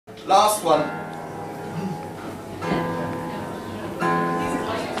Last one.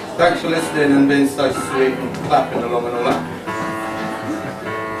 Thanks for listening and being so sweet and clapping along and all that.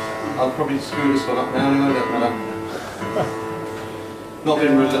 I'll probably screw this one up now anyway, don't matter. Not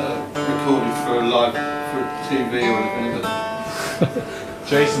been recorded for live for TV or anything, but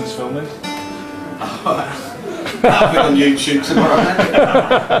Jason's filming. That'll be on YouTube tomorrow.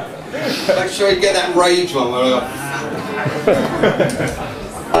 Make sure you get that rage one where I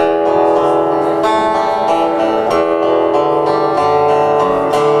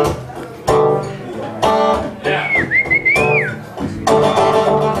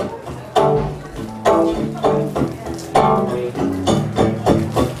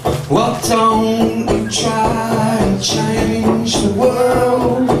well, don't you try and change the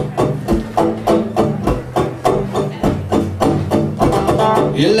world.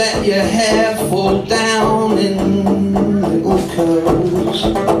 You let your hair fall down in little curls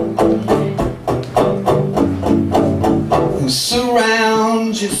and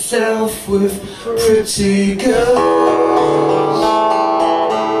surround yourself with pretty girls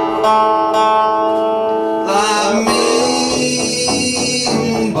like me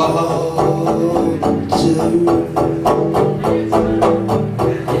and Bob too.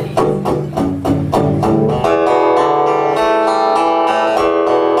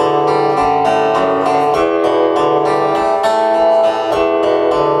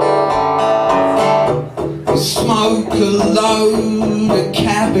 Smoke a load of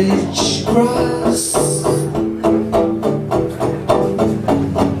cabbage grass.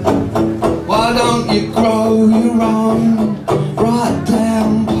 Why don't you grow your own right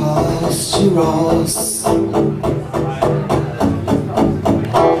down past your arse?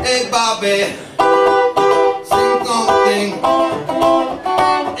 Hey Bobby, sing something.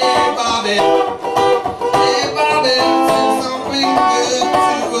 Hey Bobby, hey Bobby, sing something good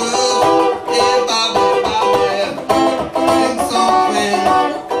to us. Hey Bobby.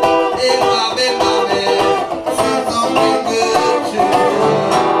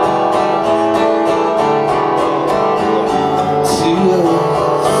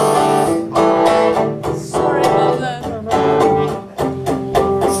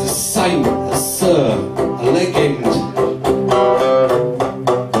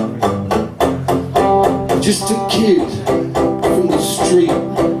 Just a kid from the street.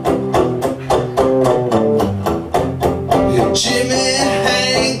 Jimmy,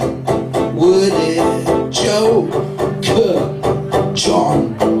 Hank, Woody, Joe, Kurt, John.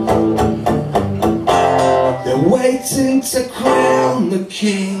 They're waiting to crown the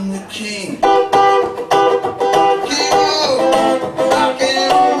king, the king.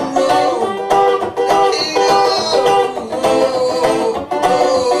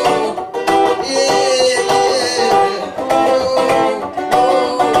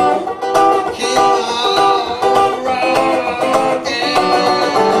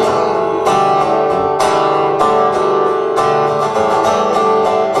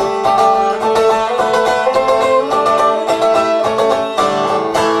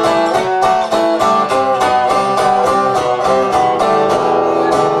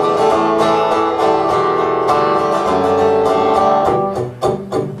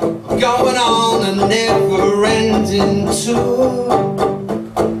 Going on a never-ending tour,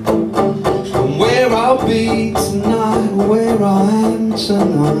 from where I'll be tonight, where I am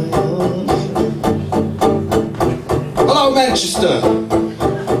tonight. Hello Manchester.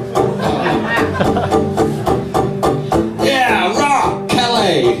 Yeah, rock,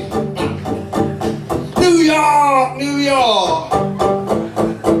 Calais. New York, New York.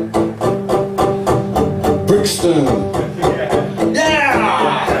 Brixton.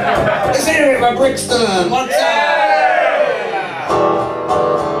 Let's hear it for Brixton, one time!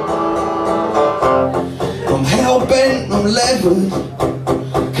 I'm hell-bent, I'm levered.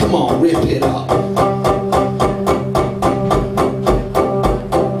 Come on, rip it up.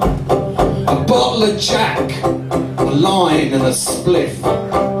 A bottle of Jack, a line and a spliff.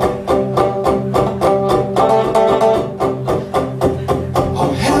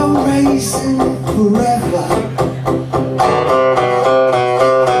 I'm hell-raising forever.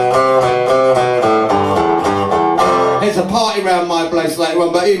 There's a party around my place later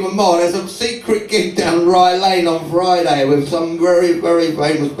on, but even more, there's a secret gig down Rye Lane on Friday with some very, very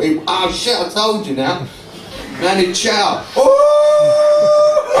famous people. Oh shit, I told you now. Manny Chow.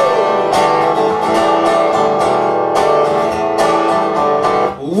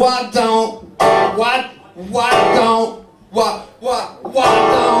 Why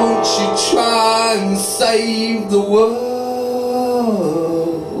don't you try and save the world?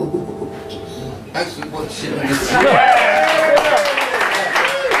 That's what shit.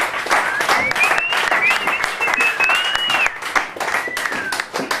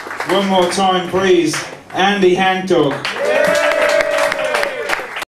 One more time, please. Andy Hangdog.